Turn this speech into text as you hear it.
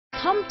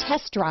Come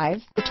test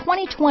drive the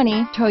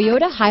 2020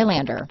 Toyota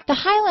Highlander. The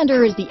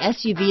Highlander is the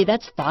SUV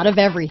that's thought of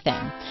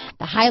everything.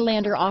 The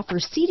Highlander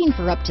offers seating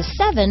for up to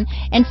 7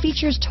 and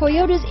features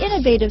Toyota's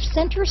innovative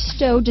center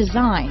stow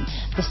design.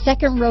 The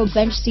second row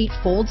bench seat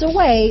folds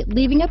away,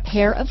 leaving a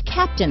pair of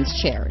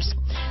captain's chairs.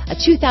 A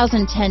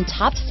 2010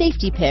 top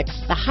safety pick,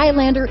 the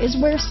Highlander is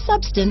where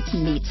substance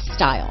meets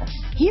style.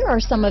 Here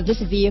are some of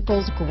this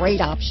vehicle's great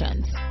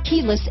options: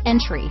 keyless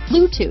entry,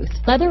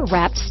 Bluetooth,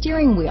 leather-wrapped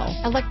steering wheel,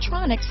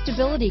 electronic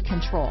stability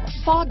control,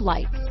 fog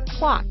lights,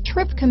 clock,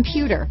 trip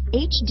computer,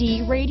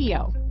 HD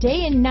radio,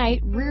 day and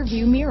night rear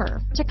view mirror,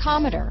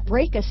 tachometer,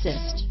 brake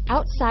assist,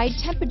 outside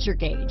temperature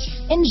gauge,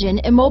 engine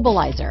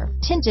immobilizer,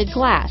 tinted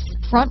glass,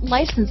 front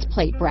license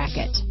plate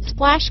bracket,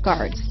 splash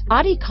guards,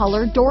 body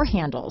color door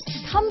handles.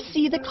 Come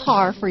see the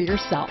car for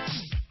yourself.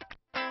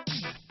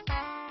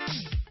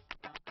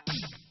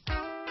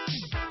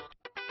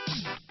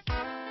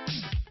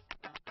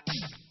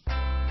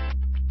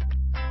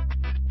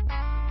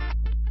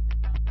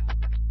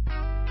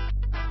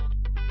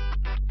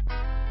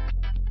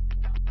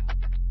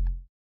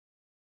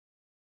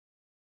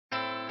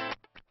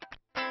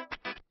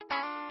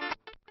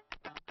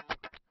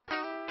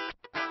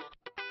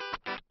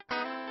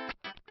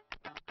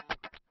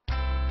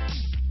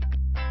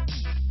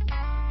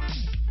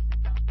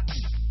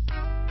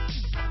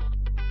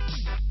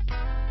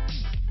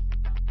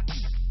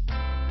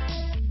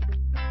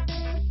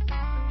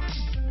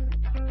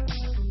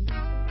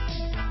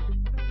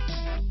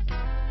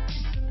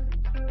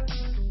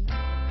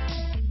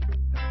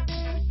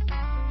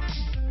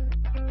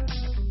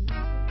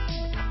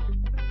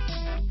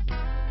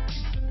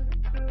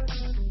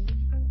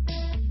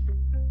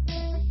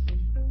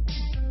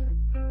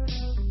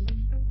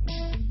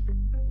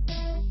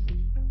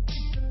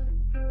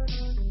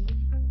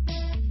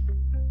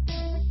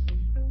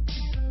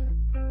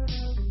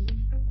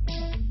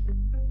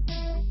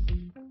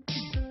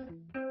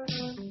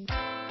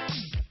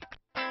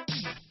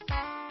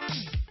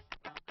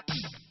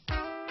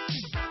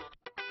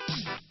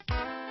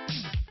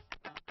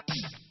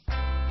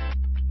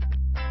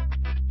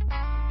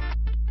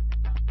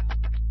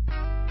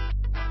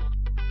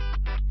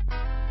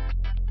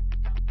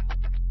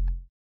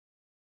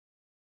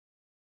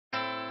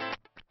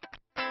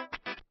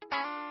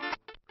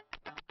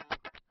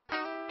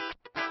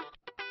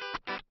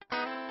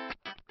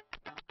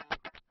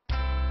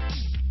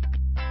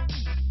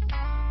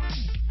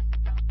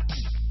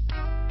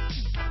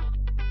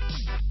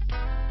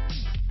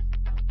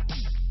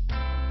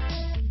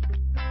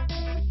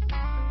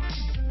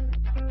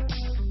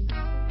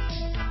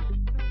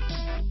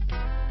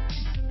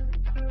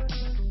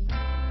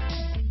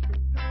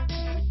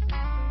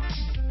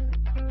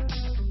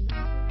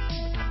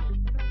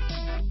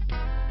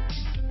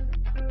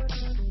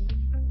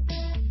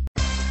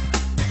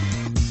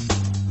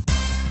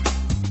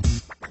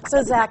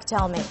 So Zach,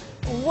 tell me,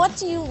 what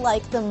do you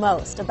like the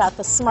most about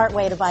the smart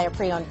way to buy a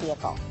pre-owned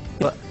vehicle?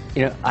 Well,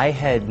 you know, I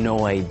had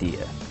no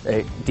idea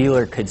a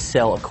dealer could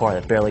sell a car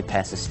that barely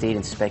passed a state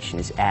inspection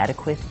is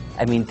adequate.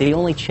 I mean, they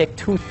only check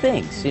 2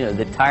 things. You know,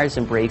 the tires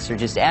and brakes are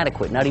just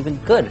adequate, not even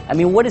good. I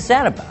mean, what is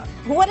that about?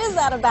 What is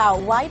that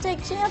about? Why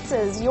take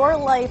chances? Your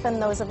life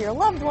and those of your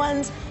loved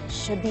ones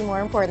should be more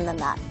important than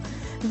that.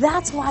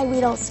 That's why we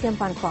don't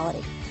skimp on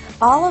quality.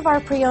 All of our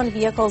pre-owned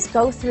vehicles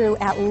go through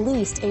at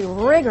least a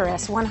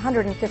rigorous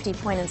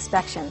 150-point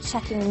inspection,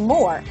 checking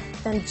more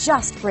than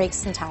just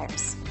brakes and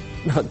tires.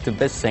 No, the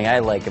best thing I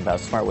like about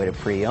Smart Way to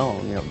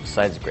Pre-Own, you know,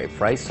 besides the great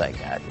price I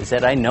got, is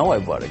that I know I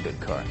bought a good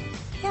car.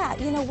 Yeah,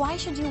 you know, why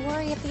should you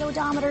worry if the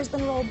odometer's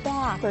been rolled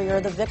back, or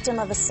you're the victim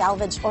of a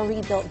salvaged or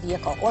rebuilt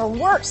vehicle, or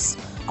worse,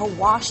 a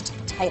washed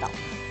title?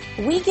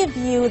 We give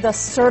you the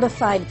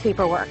certified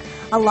paperwork,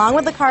 along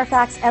with the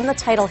Carfax and the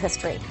title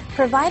history,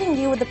 providing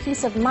you with the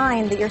peace of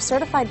mind that your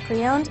certified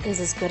pre-owned is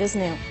as good as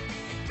new.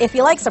 If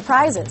you like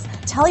surprises,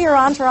 tell your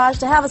entourage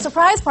to have a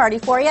surprise party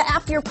for you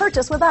after your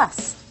purchase with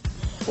us.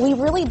 We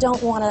really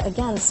don't want to,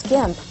 again,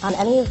 skimp on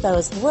any of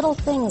those little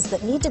things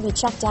that need to be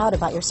checked out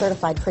about your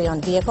certified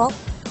pre-owned vehicle.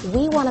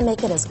 We want to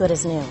make it as good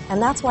as new,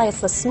 and that's why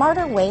it's the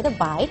smarter way to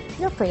buy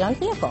your pre-owned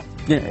vehicle.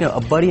 You know,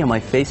 a buddy on my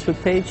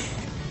Facebook page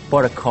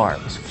bought a car,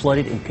 was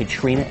flooded in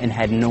Katrina, and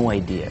had no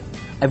idea.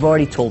 I've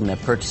already told him that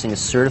purchasing a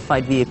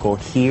certified vehicle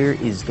here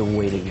is the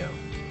way to go.